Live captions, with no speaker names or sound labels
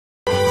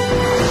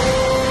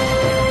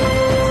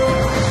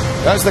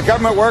Does the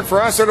government work for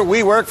us or do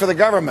we work for the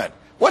government?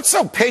 What's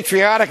so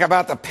patriotic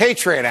about the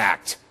PATRIOT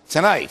Act?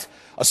 Tonight,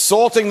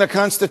 assaulting the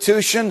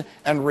Constitution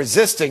and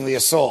resisting the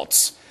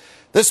assaults.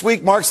 This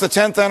week marks the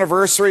 10th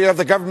anniversary of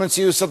the government's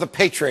use of the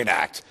PATRIOT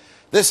Act.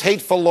 This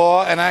hateful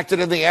law, enacted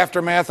in the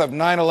aftermath of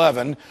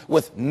 9/11,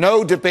 with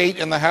no debate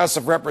in the House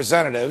of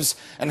Representatives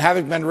and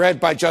having been read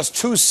by just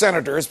 2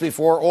 senators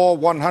before all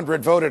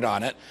 100 voted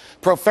on it,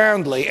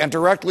 profoundly and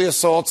directly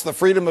assaults the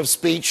freedom of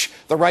speech,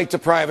 the right to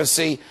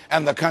privacy,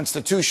 and the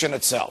Constitution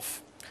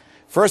itself.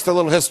 First, a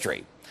little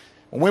history.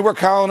 When we were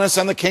colonists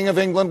and the King of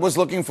England was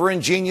looking for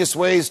ingenious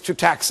ways to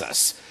tax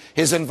us,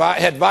 his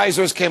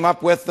advisors came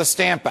up with the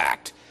Stamp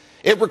Act.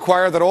 It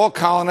required that all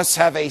colonists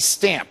have a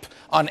stamp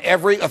on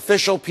every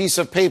official piece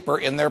of paper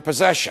in their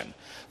possession.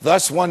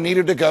 Thus, one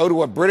needed to go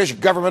to a British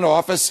government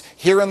office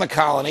here in the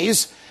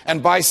colonies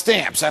and buy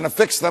stamps and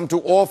affix them to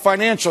all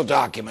financial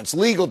documents,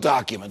 legal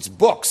documents,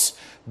 books,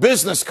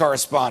 business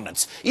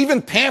correspondence,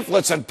 even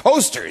pamphlets and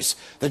posters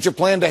that you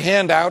plan to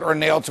hand out or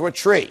nail to a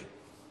tree.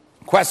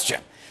 Question: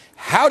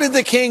 how did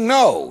the king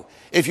know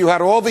if you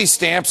had all these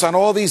stamps on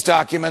all these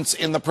documents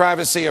in the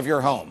privacy of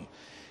your home?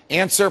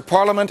 Answer: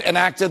 Parliament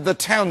enacted the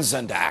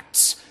Townshend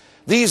Acts.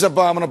 These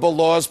abominable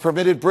laws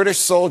permitted British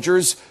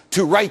soldiers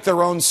to write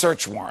their own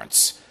search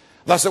warrants.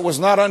 Thus, it was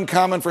not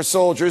uncommon for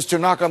soldiers to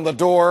knock on the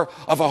door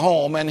of a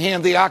home and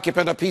hand the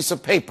occupant a piece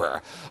of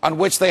paper on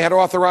which they had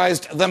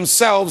authorized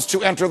themselves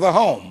to enter the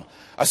home,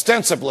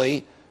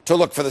 ostensibly to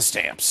look for the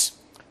stamps.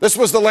 This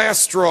was the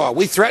last straw.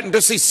 We threatened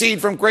to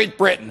secede from Great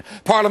Britain.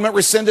 Parliament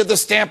rescinded the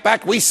Stamp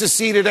Act. We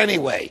seceded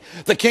anyway.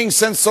 The king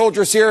sent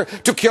soldiers here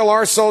to kill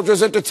our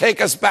soldiers and to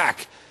take us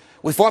back.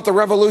 We fought the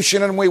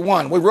revolution and we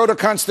won. We wrote a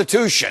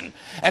constitution,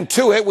 and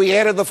to it we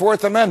added the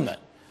 4th Amendment.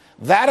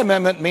 That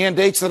amendment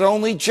mandates that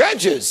only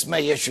judges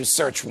may issue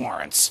search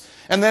warrants,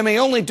 and they may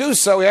only do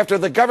so after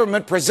the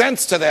government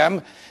presents to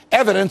them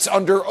evidence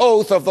under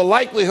oath of the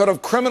likelihood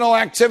of criminal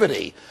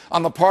activity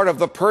on the part of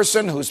the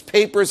person whose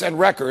papers and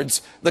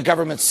records the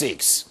government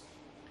seeks.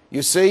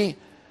 You see,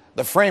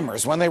 the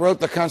framers, when they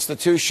wrote the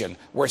Constitution,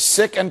 were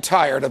sick and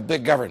tired of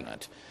big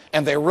government.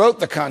 And they wrote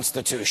the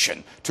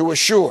Constitution to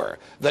assure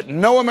that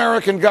no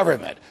American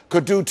government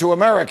could do to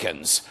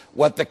Americans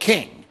what the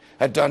king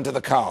had done to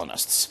the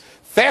colonists.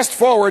 Fast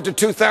forward to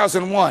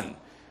 2001,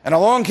 and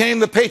along came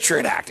the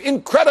PATRIOT Act.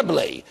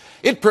 Incredibly,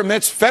 it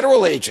permits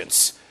federal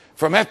agents,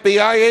 from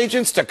FBI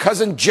agents to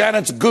Cousin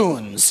Janet's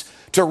goons,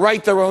 to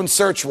write their own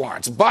search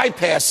warrants,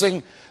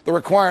 bypassing the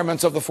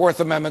requirements of the 4th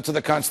Amendment to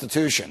the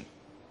Constitution.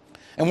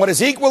 And what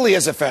is equally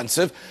as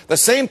offensive, the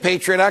same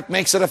PATRIOT Act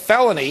makes it a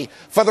felony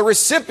for the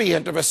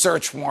recipient of a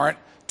search warrant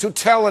to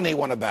tell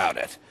anyone about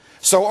it.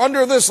 So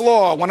under this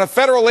law, when a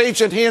federal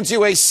agent hands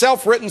you a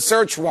self-written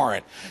search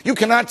warrant, you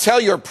cannot tell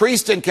your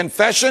priest in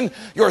confession,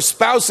 your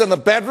spouse in the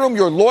bedroom,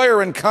 your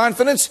lawyer in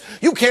confidence.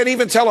 You can't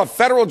even tell a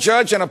federal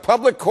judge in a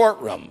public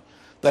courtroom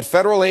that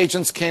federal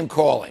agents came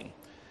calling.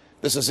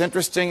 This is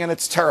interesting and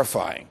it's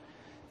terrifying,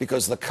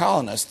 because the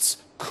colonists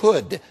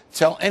could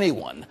tell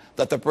anyone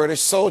that the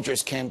British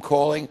soldiers came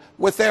calling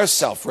with their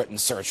self-written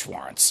search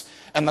warrants.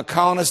 And the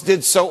colonists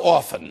did so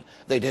often.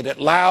 They did it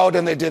loud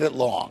and they did it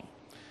long.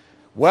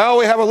 Well,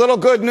 we have a little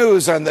good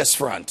news on this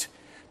front.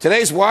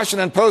 Today's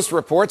Washington Post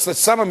reports that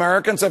some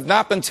Americans have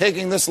not been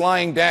taking this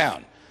lying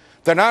down.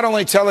 They're not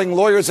only telling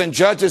lawyers and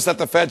judges that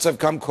the feds have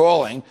come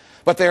calling,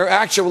 but they're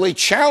actually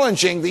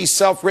challenging these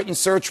self-written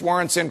search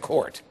warrants in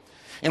court.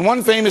 In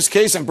one famous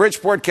case in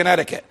Bridgeport,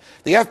 Connecticut,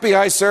 the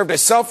FBI served a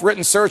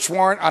self-written search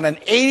warrant on an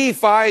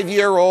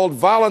 85-year-old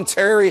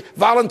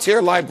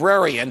volunteer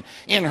librarian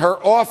in her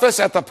office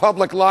at the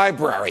public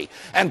library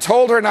and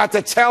told her not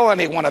to tell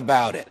anyone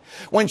about it.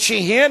 When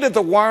she handed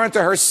the warrant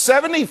to her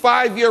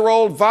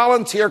 75-year-old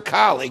volunteer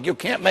colleague, you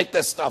can't make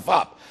this stuff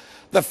up,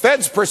 the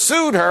feds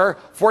pursued her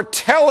for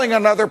telling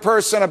another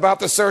person about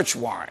the search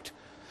warrant.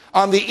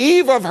 On the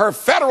eve of her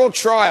federal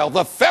trial,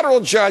 the federal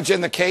judge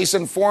in the case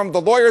informed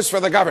the lawyers for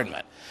the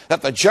government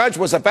that the judge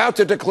was about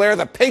to declare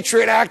the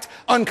PATRIOT Act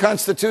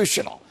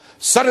unconstitutional.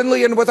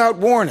 Suddenly and without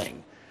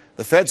warning,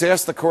 the feds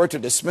asked the court to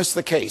dismiss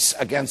the case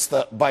against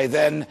the, by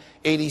then,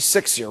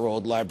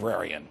 86-year-old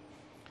librarian.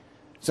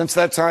 Since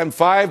that time,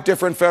 5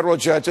 different federal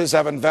judges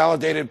have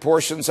invalidated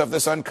portions of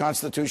this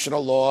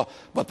unconstitutional law,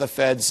 but the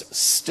feds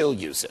still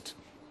use it.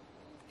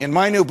 In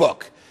my new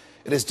book,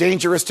 It is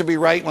Dangerous to Be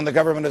Right When the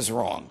Government is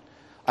Wrong,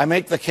 I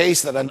make the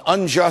case that an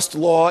unjust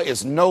law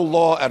is no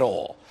law at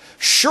all.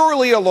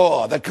 Surely a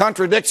law that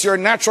contradicts your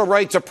natural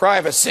right to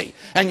privacy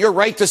and your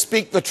right to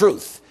speak the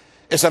truth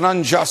is an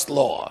unjust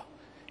law.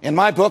 In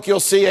my book, you'll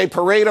see a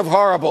parade of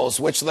horribles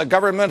with which the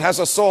government has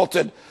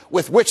assaulted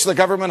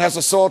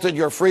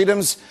your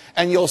freedoms,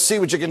 and you'll see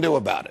what you can do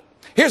about it.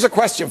 Here's a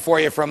question for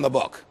you from the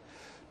book.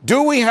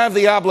 Do we have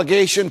the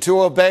obligation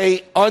to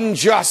obey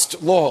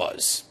unjust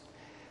laws?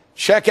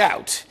 Check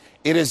out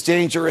It is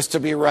Dangerous to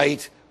Be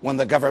Right When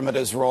the Government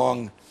is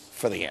Wrong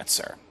for the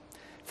answer.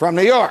 From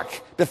New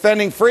York,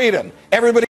 defending freedom, everybody